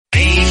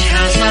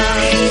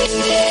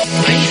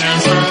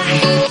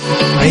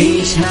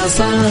عيشها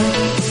صح،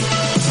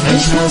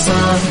 عيشها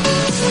صح،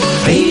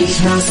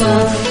 عيشها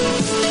صح،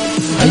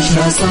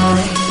 عيشها صح،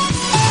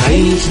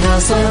 عيشها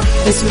صح،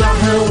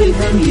 اسمعها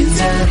والهم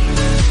ينزاح،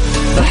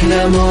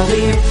 أحلى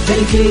مواضيع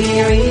الكل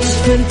يعيش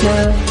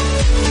ترتاح،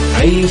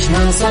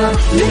 عيشها صح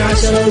من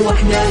 10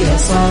 ل1 يا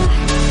صاح،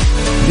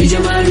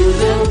 بجمال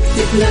وذوق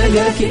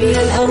تتلاقى كل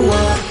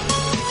الأرواح،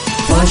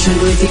 فاشل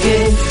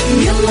واتيكيت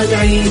يلا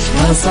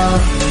نعيشها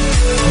صح،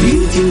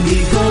 بيوتي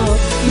وديكور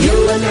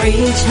يلا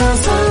نعيشها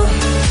صح،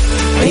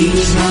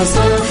 عيشها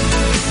صح،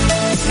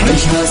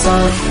 عيشها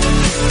صح،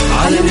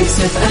 على ميكس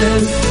اف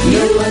ام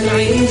يلا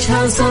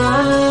نعيشها صح.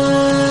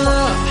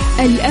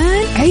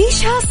 الآن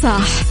عيشها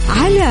صح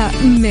على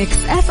ميكس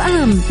اف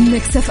ام.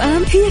 ميكس اف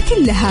ام هي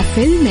كلها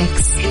في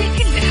الميكس، هي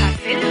كلها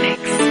في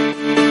الميكس.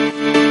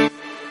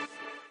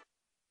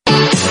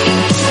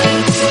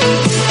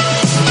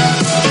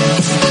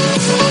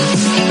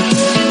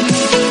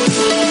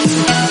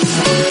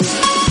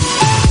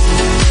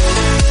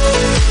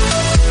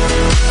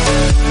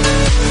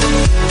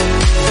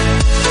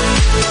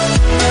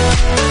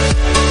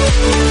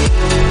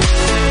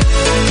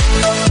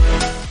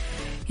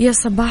 يا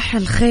صباح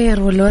الخير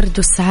والورد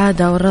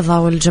والسعادة والرضا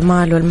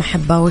والجمال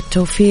والمحبة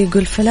والتوفيق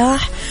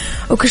والفلاح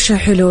وكل شيء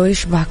حلو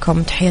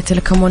يشبهكم. تحياتي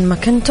لكم وين ما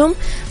كنتم،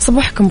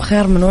 صباحكم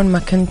خير من وين ما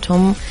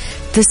كنتم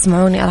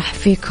تسمعوني. أرحب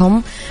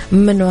فيكم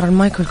من وراء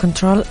المايكرو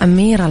كنترول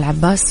أميرة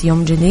العباس.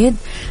 يوم جديد،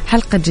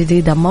 حلقة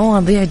جديدة،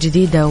 مواضيع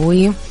جديدة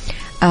و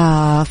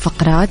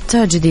فقرات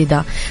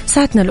جديدة.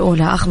 ساعتنا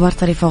الأولى أخبار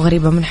طريفة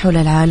وغريبة من حول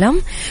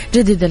العالم،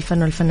 جديد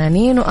الفن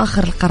والفنانين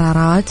وآخر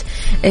القرارات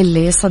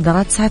اللي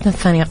صدرت. ساعتنا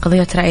الثانية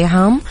قضية رأي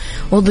عام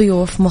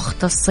وضيوف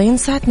مختصين.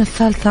 ساعتنا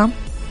الثالثة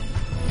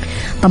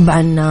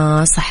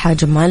طبعا صحة،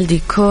 جمال،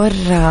 ديكور،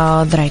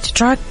 ذا رايت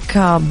تراك،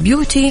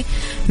 بيوتي،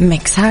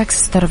 ميكس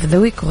هاكس، ستار اوف ذا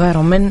ويك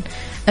وغيره من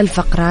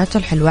الفقرات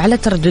الحلوة. على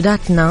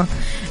تردداتنا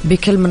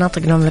بكل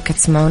مناطق المملكة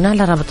تسمعونا،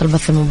 على رابط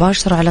البث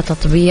المباشر وعلى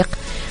تطبيق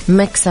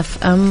ميكس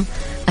اف ام.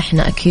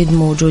 احنا اكيد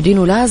موجودين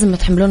ولازم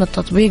تحملون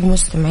التطبيق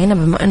مستمعينا،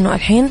 بما انه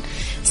الحين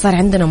صار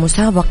عندنا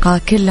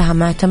مسابقة كلها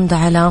معتمدة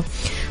على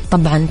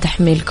طبعا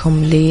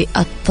تحميلكم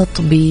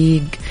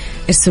للتطبيق.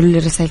 ارسلوا لي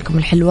رسائلكم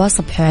الحلوة،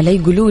 صبحوا علي،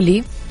 قولوا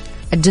لي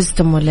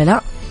أجزتم ولا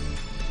لا،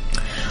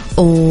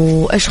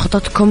 وإيش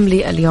خططكم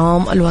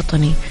لليوم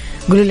الوطني.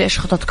 قولوا لي إيش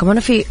خططكم. أنا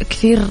في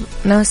كثير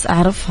ناس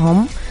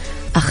أعرفهم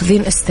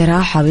أخذين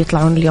استراحة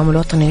بيطلعون اليوم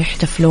الوطني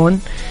يحتفلون،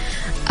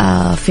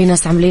 في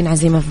ناس عاملين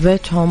عزيمة في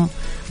بيتهم.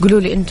 قولوا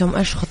لي أنتم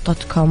إيش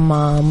خطتكم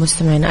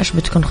مستمعين، إيش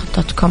بتكون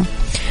خطتكم.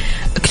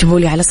 اكتبوا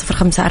لي على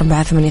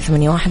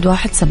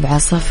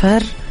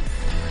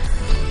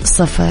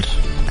 0548811700.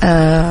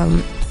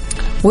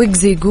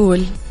 ويجز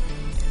يقول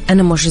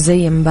أنا مش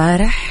زي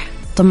مبارح،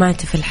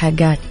 طمعت في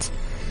الحاجات.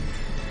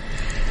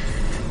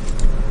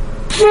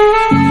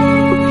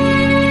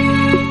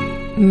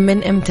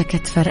 من امتى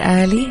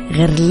كتفرقالي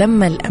غير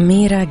لما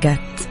الأميرة جت.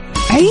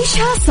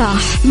 عيشها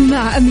صح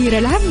مع أميرة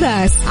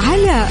العباس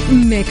على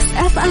ميكس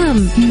اف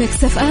ام.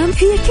 ميكس اف ام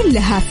هي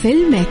كلها في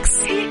الميكس،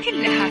 هي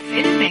كلها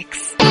في الميكس.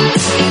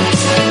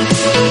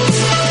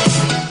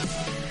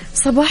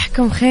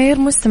 صباحكم خير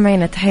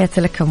مستمعينا،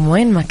 تحياتي لكم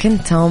وين ما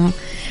كنتم.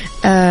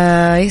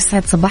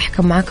 يسعد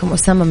صباحكم. معكم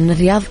أسامة من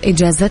الرياض.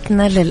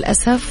 إجازتنا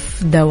للأسف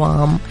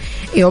دوام.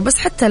 إيوه، بس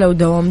حتى لو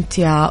دومت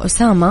يا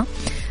أسامة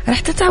رح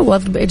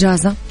تتعوض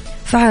بإجازة،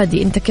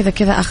 فعادي أنت كذا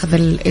كذا أخذ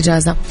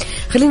الإجازة.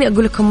 خليني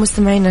أقول لكم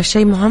مستمعينا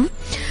شيء مهم،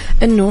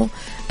 أنه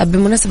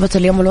بمناسبة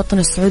اليوم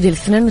الوطني السعودي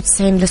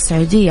ل92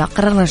 للسعودية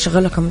قررنا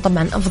نشغل لكم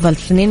طبعا أفضل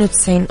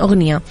 92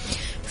 أغنية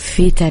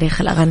في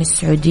تاريخ الأغاني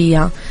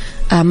السعودية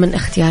من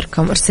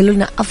اختياركم. ارسلوا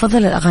لنا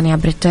أفضل الأغاني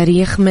عبر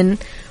التاريخ من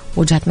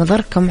وجهة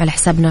نظركم على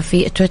حسابنا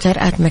في تويتر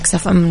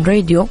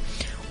 @mixfmradio،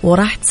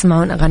 وراح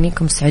تسمعون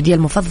أغانيكم السعودية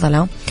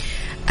المفضلة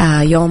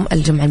يوم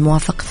الجمعة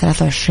الموافق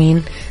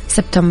 23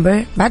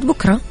 سبتمبر بعد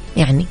بكرة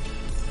يعني.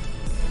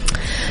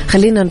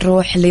 خلينا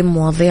نروح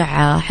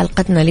لمواضيع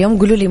حلقتنا اليوم.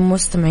 قولوا لي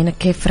مستمعين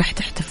كيف رح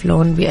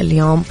تحتفلون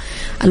باليوم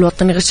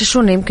الوطني،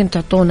 غششونا يمكن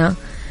تعطونا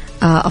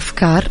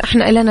أفكار.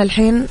 احنا إلينا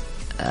الحين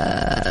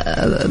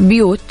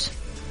بيوت،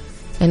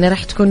 يعني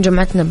رح تكون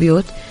جمعتنا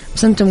بيوت،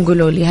 بس أنتم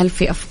قولوا لي هل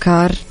في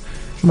أفكار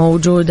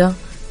موجودة؟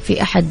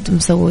 في أحد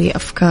مسوي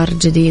أفكار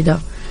جديدة،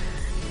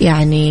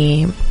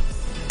 يعني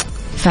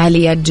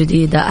فعاليات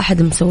جديدة،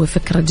 أحد مسوي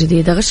فكرة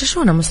جديدة؟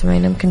 غششونا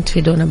مستمعين يمكن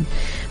تفيدونا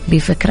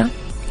بفكرة.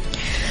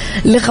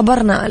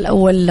 لخبرنا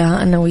الأول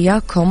أنا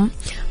وياكم،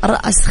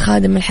 رأس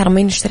خادم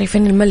الحرمين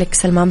الشريفين الملك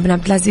سلمان بن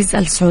عبد العزيز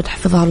آل سعود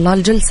حفظه الله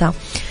الجلسة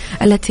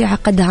التي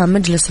عقدها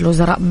مجلس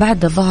الوزراء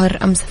بعد ظهر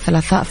أمس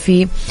الثلاثاء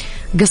في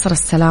قصر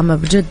السلامة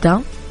بجدة.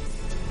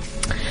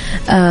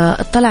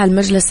 اطلع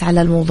المجلس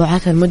على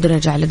الموضوعات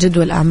المدرجة على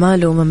جدول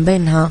أعماله، ومن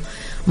بينها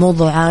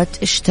موضوعات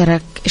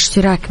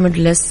اشتراك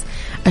مجلس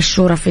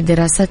الشورى في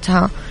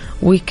دراستها،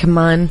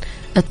 وكمان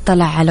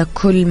اطلع على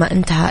كل ما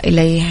انتهى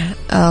إليه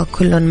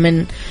كل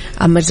من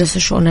مجلس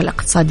الشؤون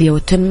الاقتصادية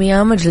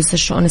والتنمية، مجلس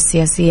الشؤون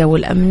السياسية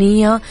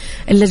والأمنية،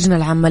 اللجنة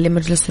العامة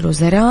لمجلس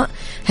الوزراء،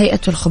 هيئة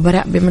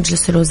الخبراء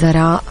بمجلس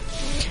الوزراء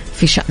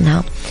في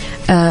شأنها.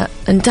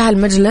 انتهى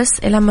المجلس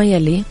إلى ما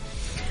يلي: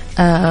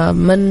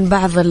 من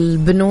بعض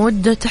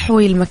البنود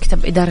تحويل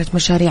مكتب إدارة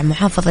مشاريع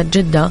محافظة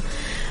جدة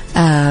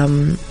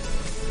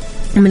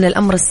من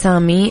الأمر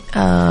السامي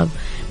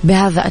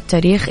بهذا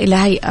التاريخ إلى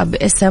هيئة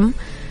باسم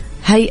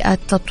هيئة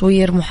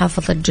تطوير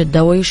محافظة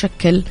جدة،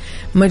 ويشكل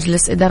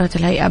مجلس إدارة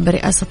الهيئة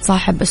برئاسة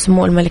صاحب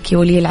السمو الملكي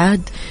ولي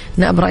العهد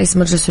نائب رئيس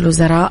مجلس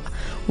الوزراء،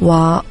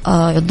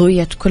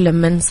 وعضوية كل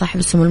من صاحب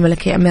السمو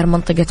الملكي أمير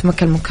منطقة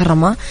مكة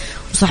المكرمة،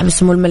 وصاحب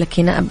السمو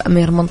الملكي نائب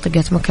أمير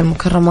منطقة مكة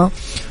المكرمة،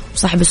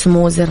 وصاحب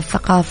السمو وزير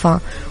الثقافة،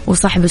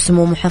 وصاحب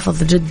السمو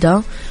محافظ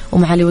جدة،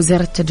 ومعالي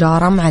وزير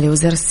التجارة، معالي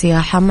وزير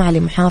السياحة، معالي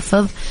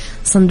محافظ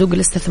صندوق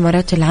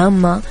الاستثمارات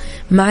العامة،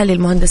 معالي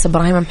المهندس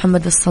إبراهيم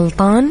محمد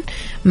السلطان،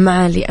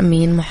 معالي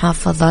أمين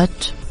محافظة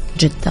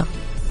جدة.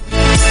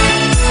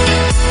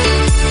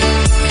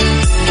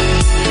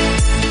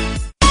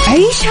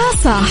 عيشها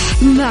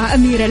صح مع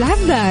أميرة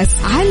العباس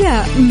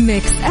على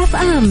ميكس أف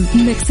أم.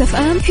 ميكس أف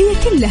أم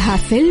هي كلها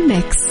في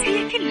الميكس،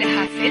 هي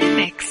كلها في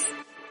الميكس.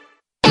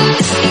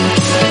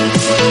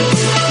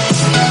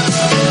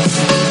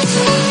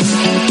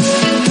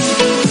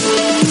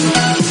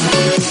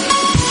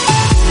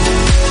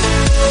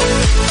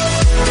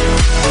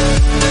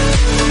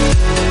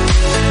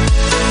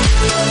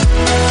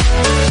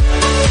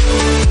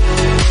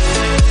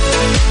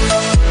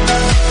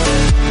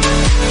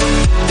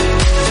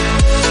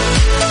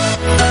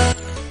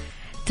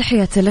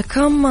 تحياتي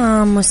لكم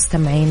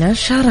مستمعينا.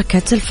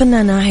 شاركت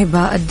الفنانة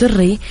هبة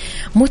الدري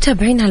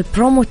متابعينها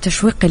البرومو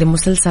التشويقي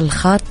لمسلسل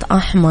خط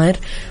أحمر،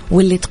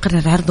 واللي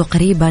تقرر عرضه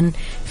قريبا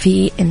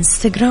في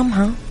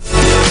انستغرامها.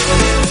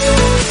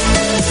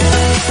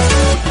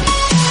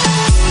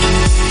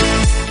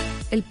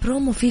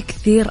 البرومو فيه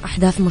كثير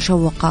أحداث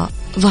مشوقة.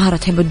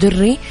 ظهرت هبة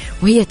الدري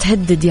وهي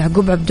تهدد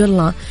يعقوب عبد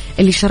الله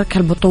اللي شاركها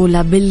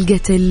البطولة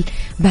بالقتل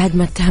بعد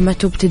ما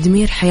اتهمته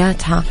بتدمير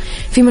حياتها.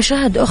 في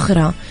مشاهد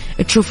أخرى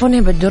تشوفون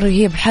هبة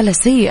الدري هي بحالة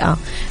سيئة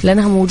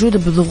لأنها موجودة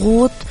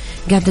بضغوط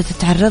قاعدة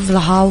تتعرض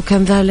لها،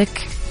 وكان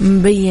ذلك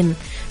مبين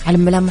على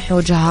ملامح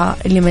وجهها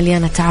اللي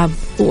مليانة تعب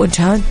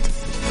وإجهاد.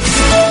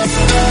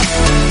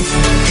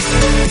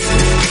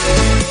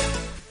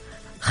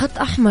 خط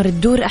أحمر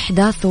تدور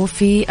أحداثه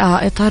في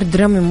إطار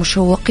درامي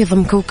مشوق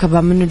يضم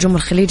كوكبة من نجوم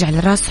الخليج على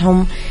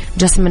رأسهم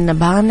جاسم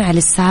النبهان، علي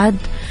السعد،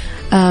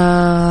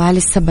 علي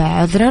السبع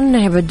عذرا،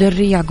 هبة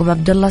الدري، يعقوب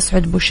عبد الله،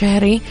 سعود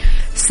بوشهري،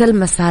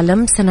 سلمى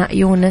سالم، سناء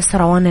يونس،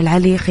 روان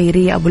العلي،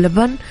 خيرية أبو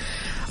لبن،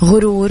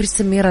 غرور،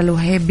 سميرة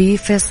الوهيبي،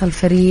 فيصل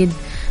فريد،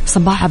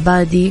 صباح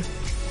عبادي.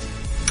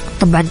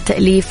 طبعا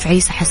تأليف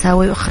عيسى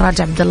حساوي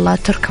وإخراج عبد الله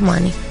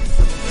تركماني.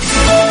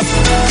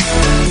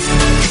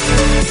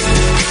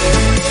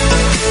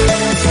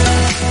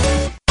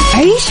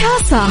 عيشها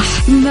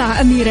صح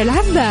مع أميرة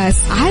العباس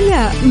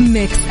على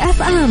ميكس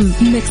أف أم.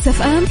 ميكس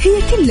أف أم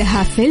هي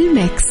كلها في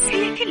الميكس،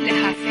 هي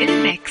كلها في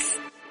الميكس.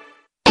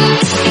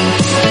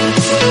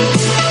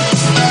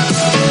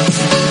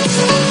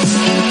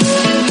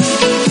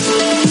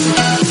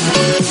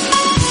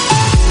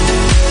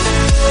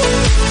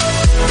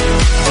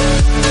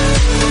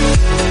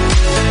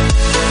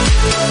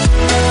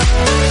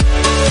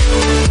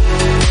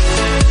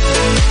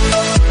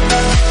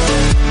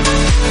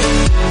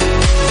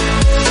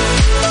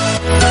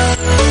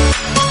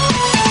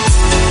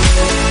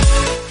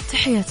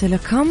 تحياتي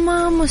لكم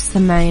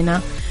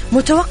مستمعينا.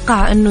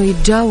 متوقع أنه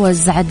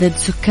يتجاوز عدد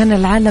سكان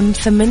العالم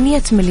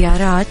 8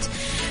 مليارات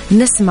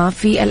نسمة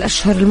في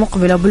الأشهر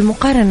المقبلة،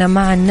 وبالمقارنة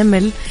مع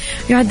النمل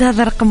يعد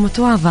هذا رقم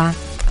متواضع.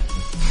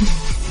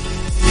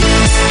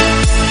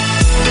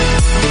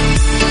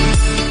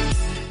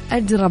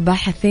 أجرى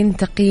باحثين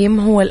تقييم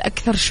هو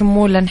الأكثر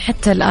شمولا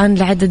حتى الآن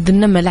لعدد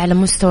النمل على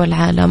مستوى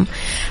العالم.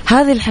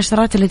 هذه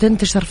الحشرات اللي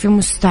تنتشر في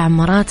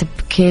مستعمرات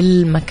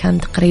بكل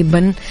مكان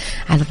تقريبا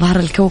على ظهر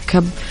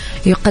الكوكب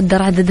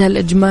يقدر عددها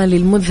الإجمالي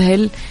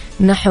المذهل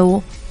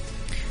نحو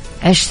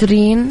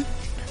 20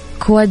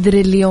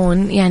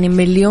 كوادريليون، يعني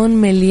مليون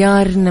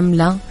مليار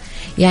نملة،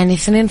 يعني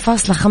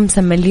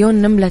 2.5 مليون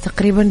نملة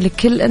تقريبا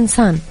لكل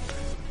إنسان.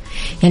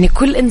 يعني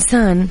كل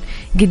إنسان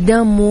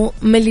قدامه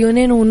 2.5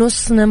 مليون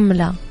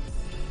نملة.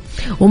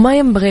 وما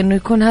ينبغي أنه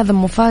يكون هذا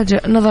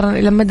مفاجئ نظرا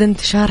إلى مدى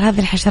انتشار هذه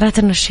الحشرات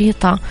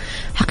النشيطة،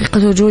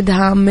 حقيقة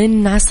وجودها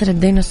من عصر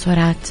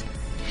الديناصورات.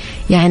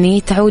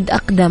 يعني تعود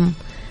أقدم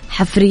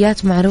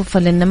حفريات معروفة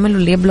للنمل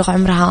واللي يبلغ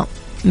عمرها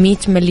 100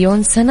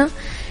 مليون سنة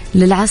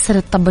للعصر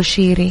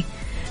الطباشيري.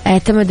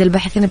 اعتمد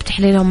الباحثين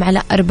بتحليلهم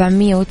على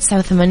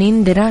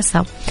 489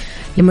 دراسة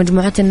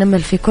لمجموعات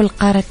النمل في كل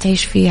قارة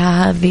تعيش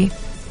فيها هذه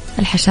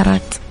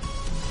الحشرات.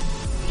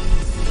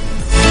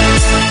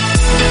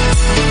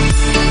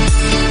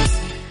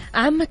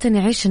 عامة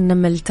يعيش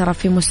النمل ترى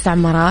في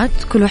مستعمرات،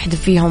 كل واحدة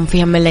فيهم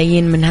فيها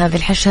ملايين من هذه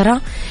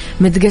الحشرة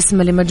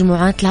متقسمة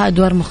لمجموعات لها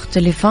أدوار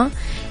مختلفة.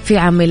 في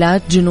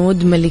عاملات،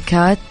 جنود،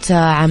 ملكات،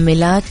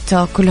 عاملات،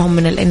 كلهم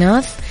من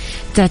الإناث.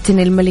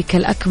 تعتني الملكة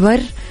الأكبر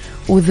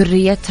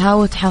وذريتها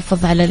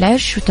وتحافظ على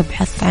العش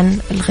وتبحث عن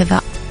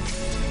الغذاء،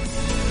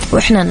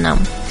 وإحنا ننام.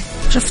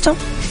 شفتوا؟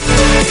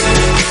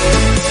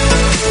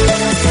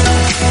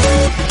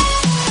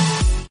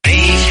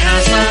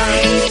 عيشها صح،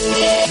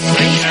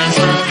 عيشها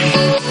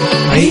صح،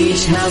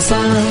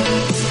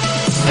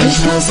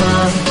 عيشها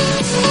صح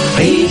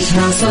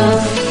عيشها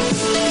صح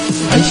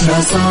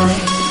عيشها صح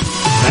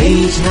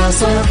عيشها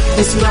صح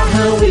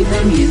اسمعها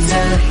والهم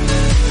ينزاح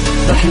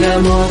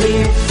أحلى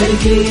مواضيع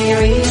خلي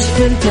يعيش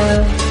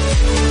مرتاح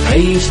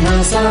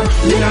عيشها صح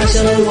من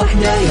 10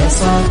 ل1 يا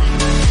صاح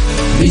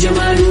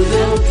بجمال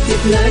وذوق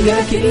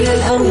تتلاقى كل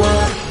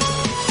الأرواح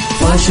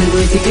فاشل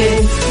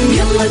واتيكيت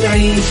يلا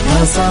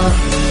نعيشها صح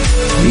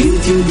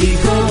بيوتي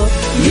وديكور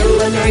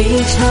يلا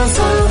نعيشها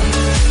صح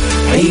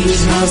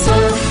عيشها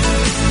صح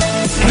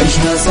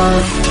عيشها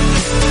صح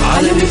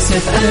على ميكس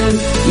اف ام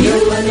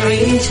يلا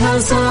نعيشها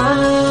صح.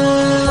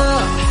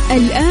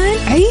 الآن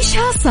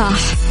عيشها صح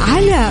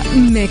على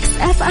ميكس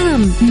اف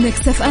ام.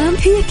 ميكس اف ام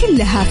هي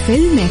كلها في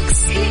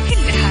الميكس.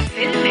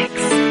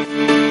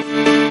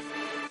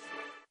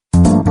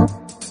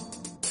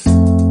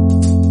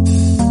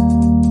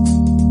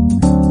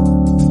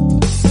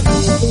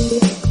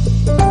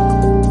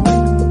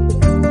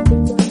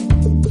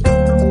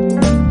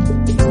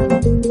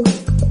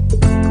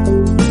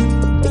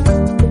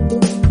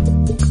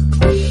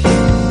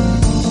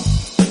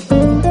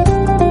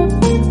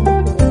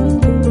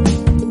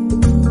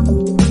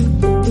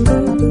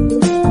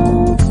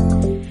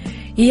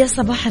 يا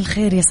صباح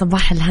الخير، يا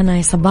صباح الهنا،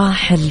 يا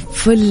صباح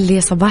الفل، يا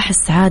صباح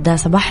السعادة،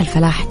 صباح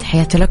الفلاح.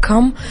 تحياتي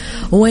لكم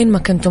وين ما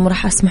كنتم.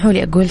 راح اسمحوا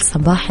لي أقول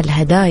صباح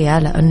الهدايا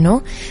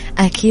لأنه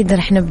أكيد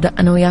رح نبدأ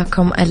أنا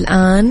وياكم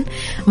الآن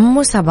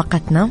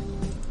مسابقتنا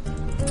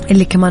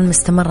اللي كمان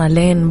مستمرة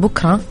لين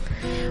بكرة،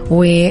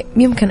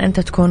 ويمكن أنت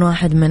تكون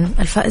واحد من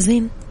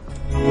الفائزين.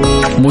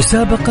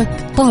 مسابقة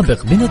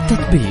طابق من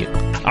التطبيق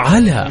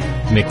على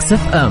ميكس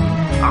اف ام.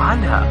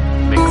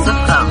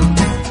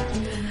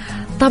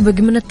 طابق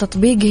من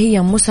التطبيق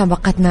هي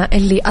مسابقتنا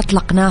اللي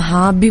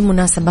أطلقناها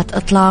بمناسبة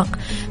إطلاق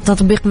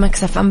تطبيق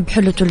ميكس اف ام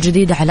بحلته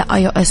الجديدة على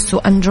iOS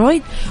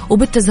وأندرويد،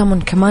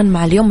 وبالتزامن كمان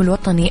مع اليوم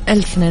الوطني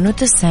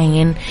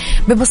 92.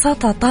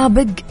 ببساطة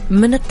طابق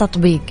من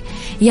التطبيق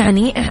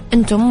يعني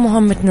أنتم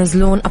مهم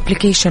تنزلون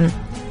أبليكيشن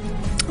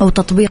أو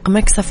تطبيق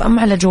ميكس اف ام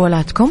على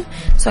جوالاتكم،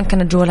 سواء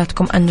كانت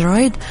جوالاتكم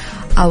أندرويد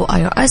أو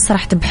iOS.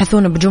 راح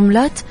تبحثون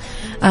بجملة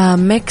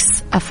ميكس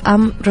اف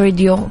ام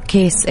راديو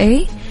كيس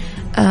اي.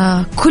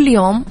 كل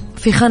يوم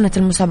في خانة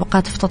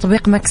المسابقات في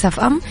تطبيق ميكس اف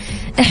ام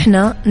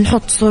احنا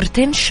نحط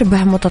صورتين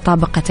شبه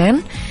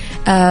متطابقتين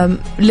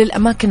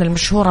للأماكن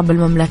المشهورة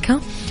بالمملكة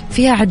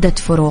فيها عدة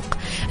فروق.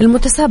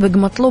 المتسابق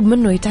مطلوب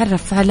منه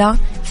يتعرف على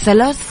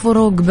 3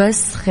 فروق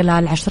بس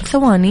خلال 10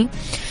 ثواني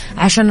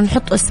عشان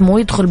نحط اسمه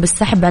ويدخل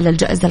بالسحب على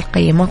الجائزة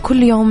القيمة.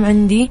 كل يوم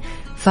عندي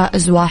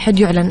فائز واحد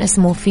يعلن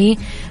اسمه في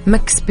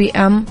مكس بي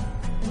ام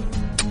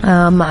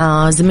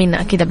مع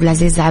زميلنا أكيد عبد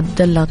العزيز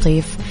عبد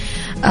اللطيف.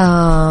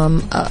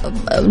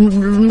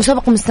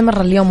 المسابقة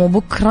مستمرة اليوم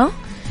وبكرة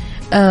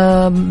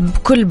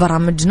بكل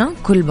برامجنا،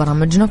 كل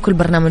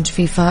برنامج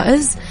فيه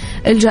فائز.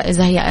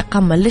 الجائزة هي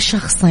إقامة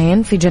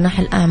للشخصين في جناح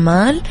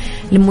الأعمال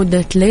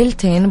لمدة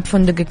ليلتين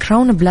بفندق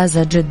كراون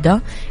بلازا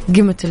جدة.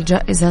 قيمة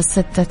الجائزة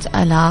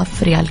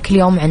 6000 ريال. كل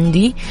يوم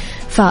عندي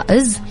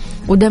فائز،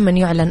 ودائما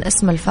يعلن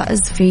اسم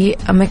الفائز في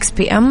مكس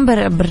بي ام،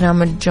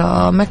 برنامج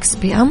مكس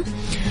بي ام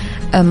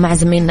مع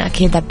زميلنا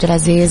أكيد عبد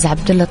العزيز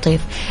عبد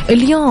اللطيف.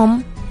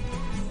 اليوم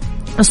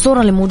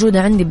الصورة اللي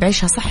موجودة عندي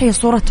بعيشها صح هي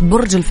صورة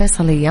برج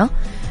الفيصلية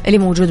اللي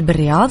موجود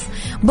بالرياض.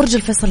 برج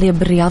الفيصلية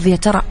بالرياض، يا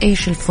ترى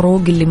إيش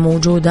الفروق اللي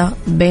موجودة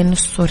بين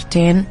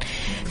الصورتين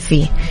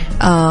فيه؟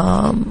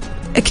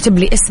 اكتب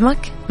لي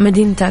اسمك،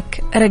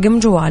 مدينتك، رقم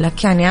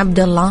جوالك، يعني عبد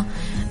الله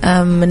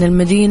من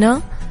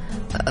المدينة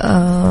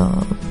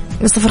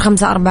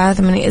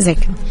 0548 زي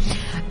كذا.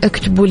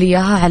 اكتبوا لي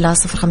إياها على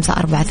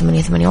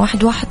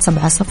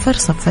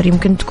 0548811700.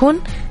 يمكن تكون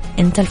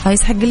أنت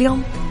الفايز حق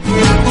اليوم.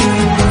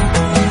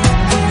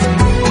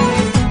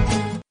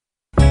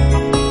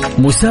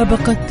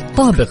 مسابقة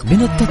طابق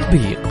من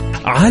التطبيق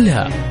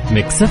على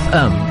ميكس اف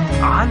ام.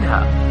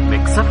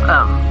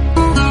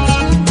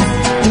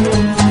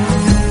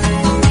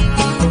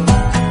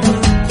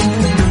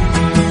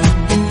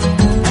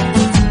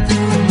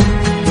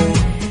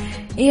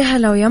 يا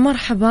هلا ويا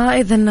مرحبا.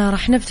 إذن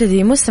راح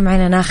نبتدي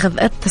مستمعينا ناخذ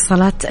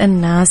اتصالات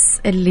الناس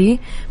اللي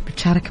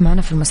بتشارك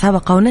معنا في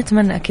المسابقة،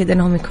 ونتمنى أكيد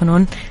أنهم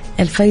يكونون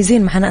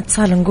الفايزين. معنا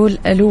اتصال، نقول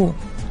ألو.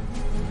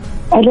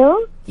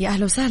 يا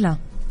أهلا وسهلا.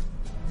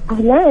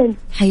 أهلا،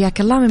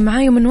 حياك الله. من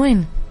معاي ومن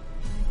وين؟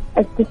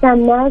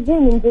 ابتسام ناجي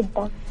من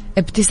جدة.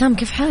 ابتسام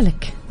كيف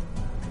حالك؟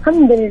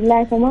 الحمد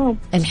لله تمام.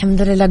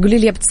 الحمد لله. قولي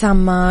لي يا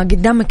ابتسام،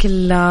 قدامك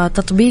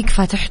التطبيق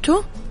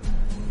فاتحته؟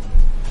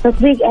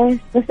 تطبيق ايش؟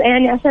 بس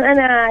يعني عشان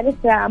انا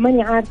لسه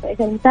ماني عارفة ايش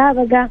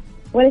المسابقة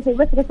ولا شيء،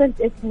 بس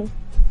رسلت اسمي.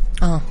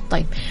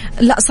 طيب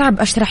لا صعب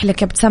أشرح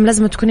لك يا ابتسام،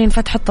 لازم تكونين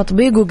فاتحة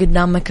التطبيق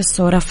وقدامك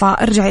الصورة،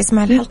 فارجعي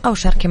اسمعي الحلقة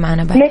وشاركي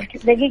معنا بعد.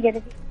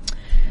 دقيقة.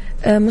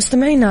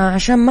 مستمعينا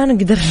عشان ما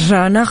نقدر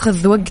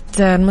ناخذ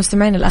وقت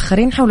المستمعين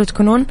الآخرين، حاولوا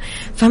تكونون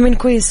فاهمين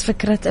كويس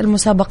فكرة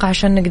المسابقة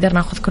عشان نقدر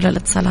ناخذ كل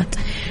الاتصالات.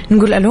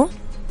 نقول ألو.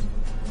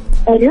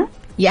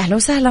 يا أهلا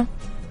وسهلا.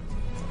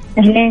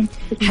 أهلا،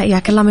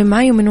 حياك الله. من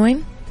معي ومن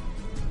وين؟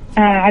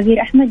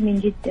 عبير أحمد من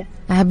جدة.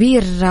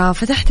 عبير،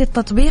 فتحتي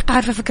التطبيق،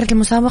 عارفة فكرة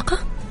المسابقة؟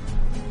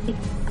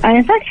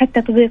 أنا فاتحة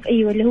التطبيق.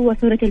 أيوة اللي هو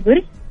صورة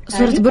البرج.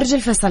 صورة برج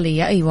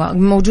الفيصلية، أيوة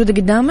موجودة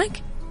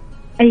قدامك.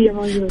 أيوة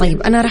موجودة.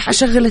 طيب أنا راح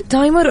أشغل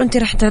التايمر وأنت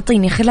راح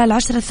تعطيني خلال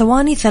 10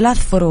 ثواني 3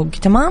 فروق،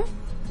 تمام؟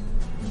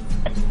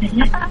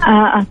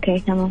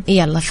 أوكي تمام.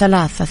 يلا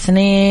 3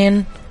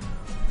 2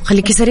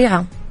 خليكي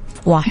سريعة.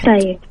 1.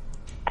 طيب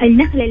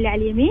النخلة اللي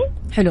على اليمين.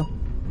 حلو.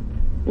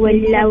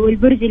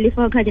 والبرج اللي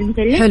فوق هذا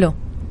المثلث. حلو.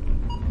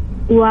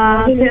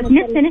 وفي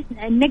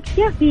نفس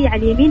النقشة في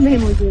على اليمين ما هي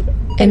موجودة.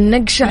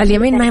 النقشة على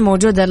اليمين ما هي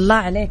موجودة. الله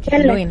عليك،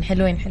 حلوين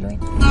حلوين حلوين.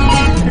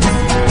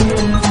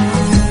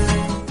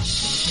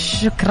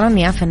 شكرا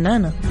يا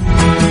فنانة.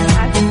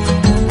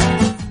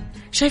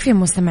 شايفين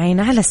مستمعين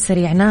على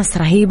السريع ناس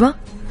رهيبة،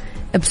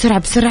 بسرعة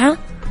بسرعة،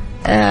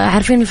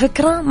 عارفين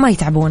الفكرة، ما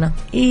يتعبونا.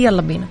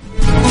 يلا بينا.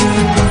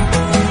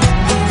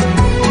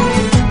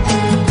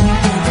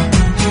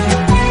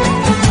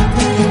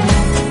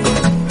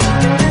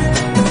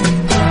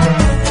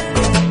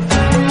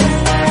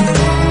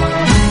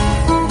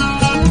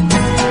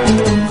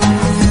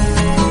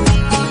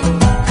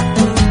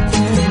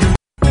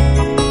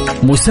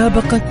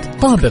 مسابقة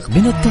طابق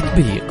من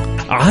التطبيق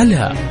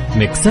على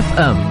ميكس اف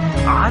ام.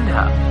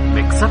 على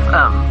ميكس اف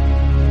ام.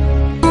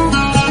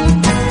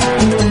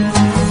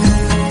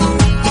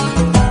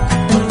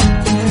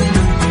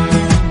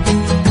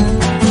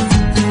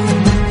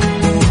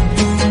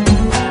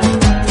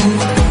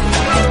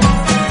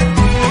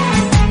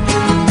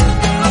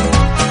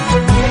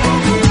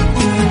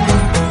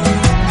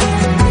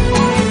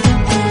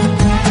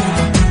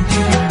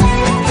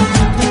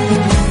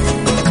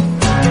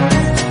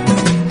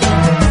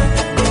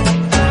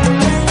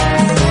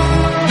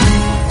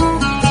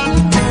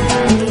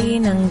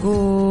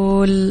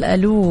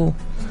 ألو.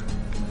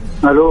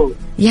 ألو.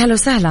 يا هلا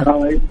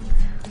وسهلا.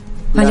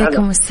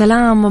 وعليكم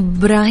السلام.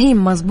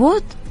 إبراهيم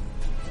مزبوط؟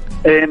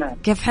 إيه نعم.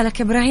 كيف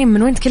حالك إبراهيم؟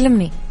 من وين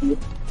تكلمني؟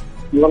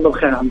 والله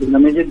بخير الحمد لله.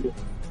 من جدة.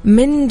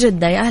 من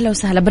جدة، يا أهلا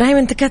وسهلا. إبراهيم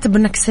أنت كاتب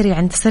إنك سريع،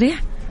 أنت سريع؟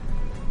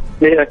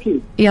 إيه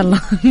أكيد. يلا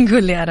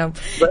نقول يا رب.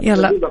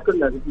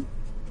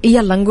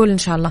 يلا نقول إن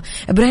شاء الله.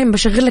 إبراهيم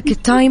بشغل لك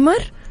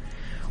التايمر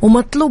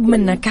ومطلوب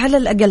منك على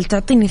الأقل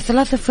تعطيني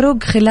 3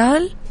 فروق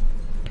خلال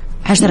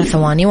 10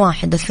 ثواني.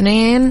 1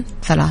 2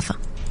 3.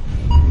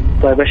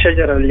 طيب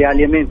الشجرة اللي على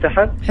اليمين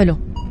تحت. حلو.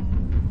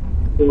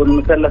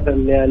 والمثلث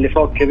اللي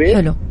فوق كبير.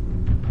 حلو.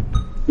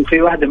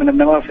 وفي واحدة من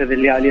النوافذ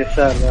اللي على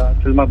اليسار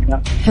في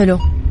المبنى. حلو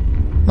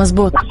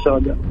مزبوط.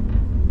 السوداء.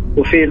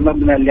 وفي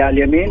المبنى اللي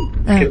على اليمين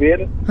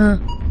كبير.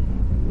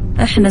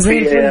 احنا زي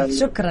الفل.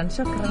 شكرا.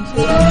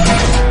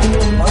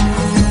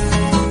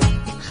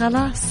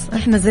 خلاص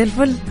احنا زي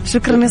الفل.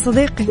 شكرا يا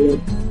صديقي.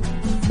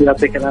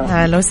 يعطيك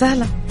العافية. اهلا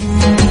وسهلا.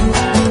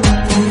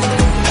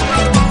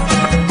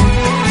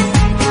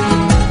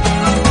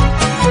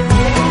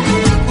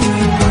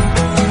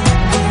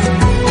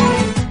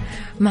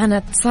 معنا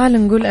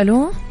اتصال، نقول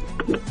الو.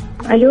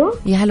 الو.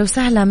 يا هلا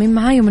وسهلا. مين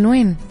معاي ومن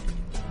وين؟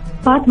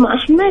 فاطمة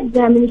أحمد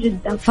من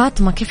جدة.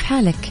 فاطمة كيف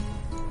حالك؟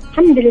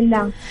 الحمد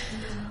لله.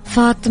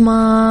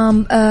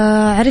 فاطمة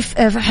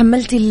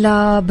حملتي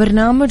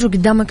البرنامج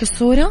وقدامك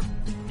الصورة؟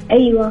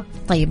 أيوة.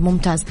 طيب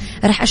ممتاز.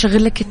 راح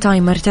أشغل لك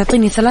التايمر،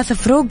 تعطيني 3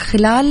 فروق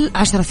خلال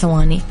 10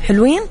 ثواني.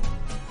 حلوين؟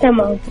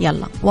 تمام.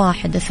 يلا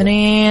 1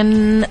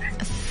 2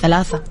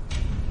 3.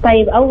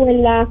 طيب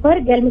أول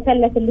فرق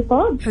المثلث اللي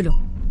فوق. حلو.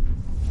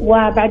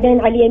 وبعدين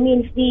على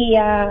اليمين في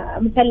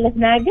مثلث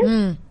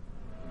ناقص.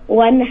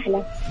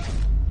 والنخلة.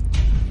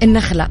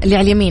 النخلة اللي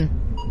على اليمين.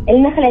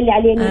 النخلة اللي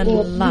على اليمين.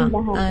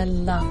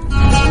 الله.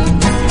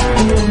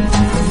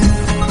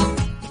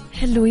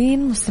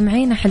 حلوين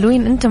مستمعين،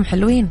 حلوين. انتم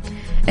حلوين،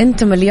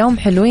 انتم اليوم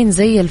حلوين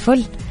زي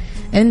الفل.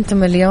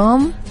 انتم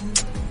اليوم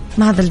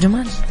مع هذا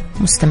الجمال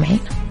مستمعين.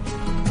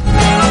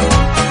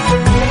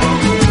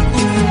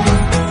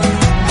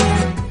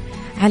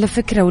 على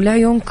فكرة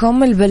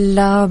ولعيونكم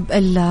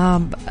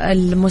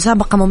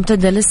المسابقة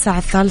ممتدة للساعة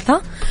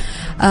 3.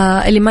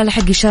 اللي ما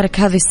لحق يشارك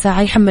هذه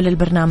الساعة يحمل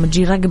البرنامج،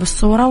 يراقب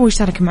الصورة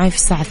ويشارك معي في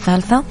الساعة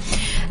 3.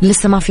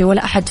 لسه ما في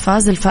ولا أحد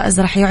فاز. الفائز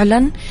راح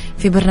يعلن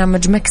في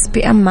برنامج مكس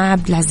بي ام مع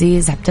عبد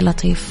العزيز عبد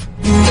اللطيف.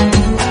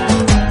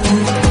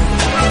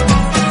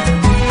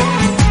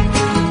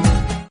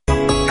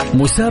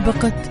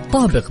 مسابقة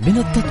طابق من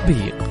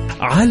التطبيق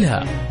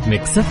على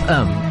ميكس اف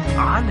ام.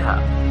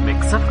 على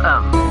ميكس اف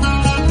ام.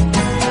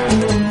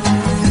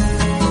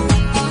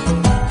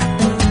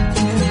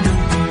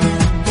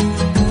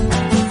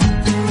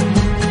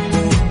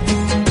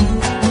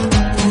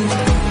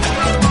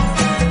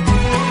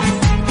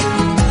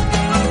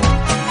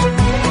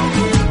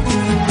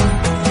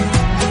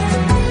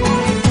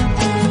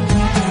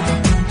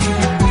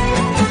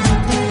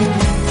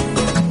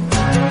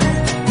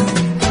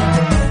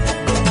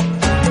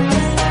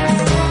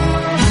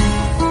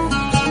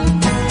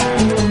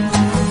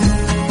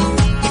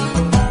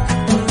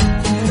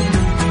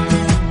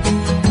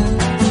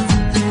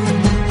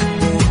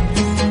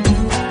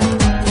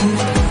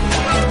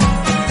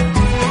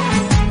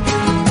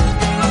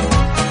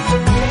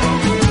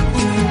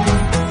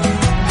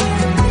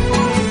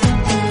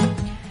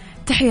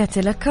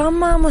 تحياتي لكم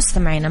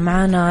مستمعينا.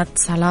 معنا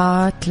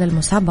اتصالات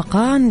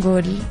للمسابقة.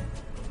 نقول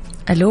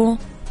ألو.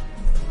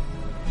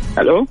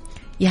 الو،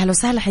 يا هلا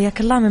وسهلا،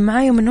 حياك الله. من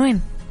معاي ومن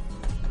وين؟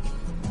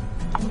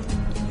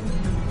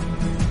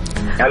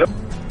 الو.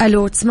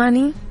 ألو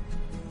تسمعني؟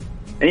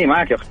 اي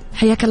معك يا اختي.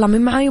 حياك الله.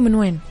 من معاي ومن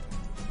وين؟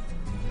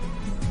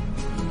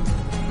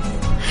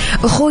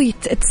 أخوي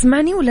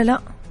تسمعني ولا لا؟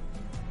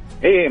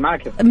 اي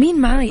معك يا اختي.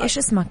 مين معاي؟ إيش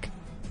اسمك؟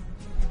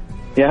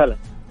 يا هلا.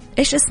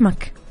 إيش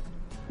اسمك؟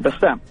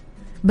 بسام.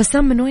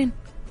 بسام. من وين؟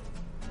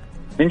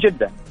 من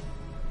جدة.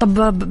 طب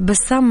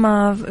بسام،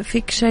 ما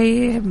فيك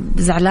شيء؟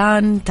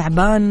 زعلان،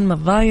 تعبان،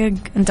 متضايق؟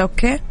 أنت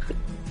أوكي؟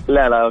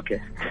 لا اوكي.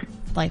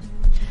 طيب،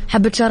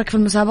 حابة تشارك في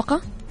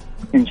المسابقة؟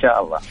 ان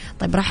شاء الله.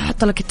 طيب راح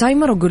أحط لك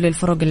التايمر وقول لي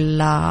الفروق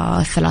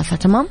الثلاثة.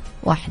 تمام؟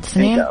 1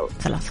 2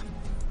 3.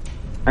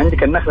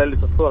 عندك النخلة اللي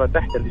في الصورة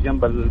تحت اللي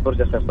جنب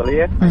البرج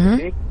الفيصلية،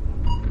 فيه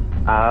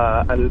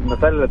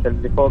المثلث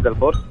اللي فوق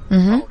البرج،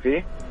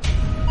 فيه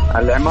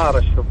العمارة،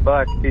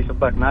 الشباك، في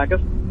شباك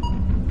ناقص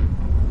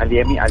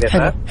اليمين على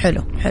اليسار.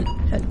 حلو.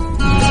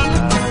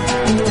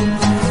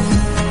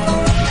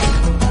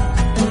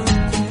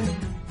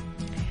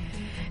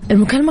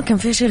 المكالمة كان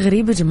فيها شيء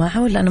غريب يا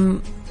جماعة، ولا أنا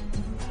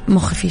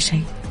مخي فيه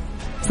شيء؟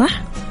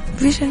 صح؟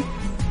 في شيء؟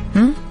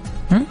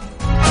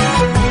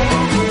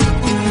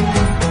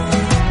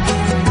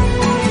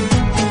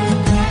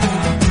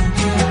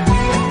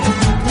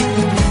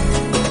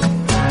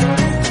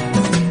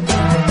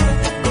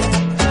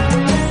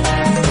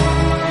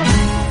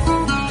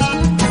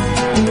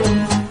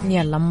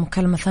 يلا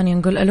مكالمة ثانية.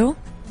 نقول ألو.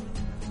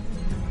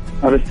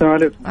 السلام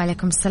عليكم.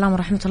 وعليكم السلام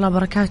ورحمة الله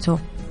وبركاته.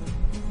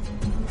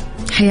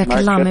 حياك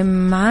الله.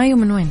 من معاي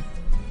ومن وين؟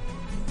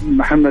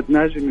 محمد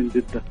ناجي من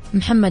جدة.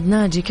 محمد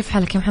ناجي، كيف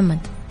حالك يا محمد؟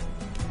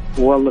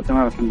 والله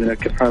تمام الحمد لله،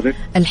 كيف حالك؟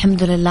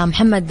 الحمد لله.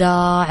 محمد،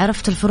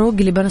 عرفت الفروق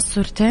اللي بين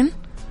الصورتين؟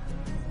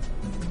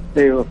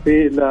 ايوه،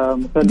 في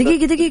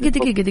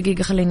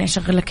دقيقة خليني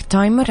أشغل لك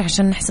التايمر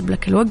عشان نحسب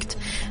لك الوقت.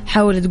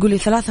 حاول تقولي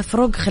 3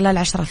 فروق خلال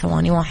 10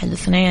 ثواني. 1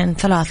 2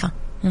 3.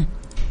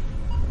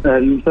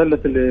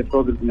 المثلث اللي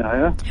فوق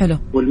البناية. حلو.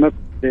 والمبنى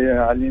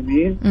على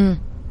اليمين.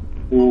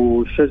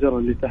 والشجرة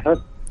اللي تحت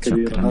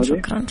كبيرة.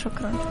 هذه.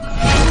 شكرا.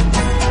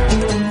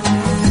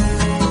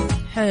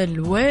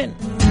 حلوين.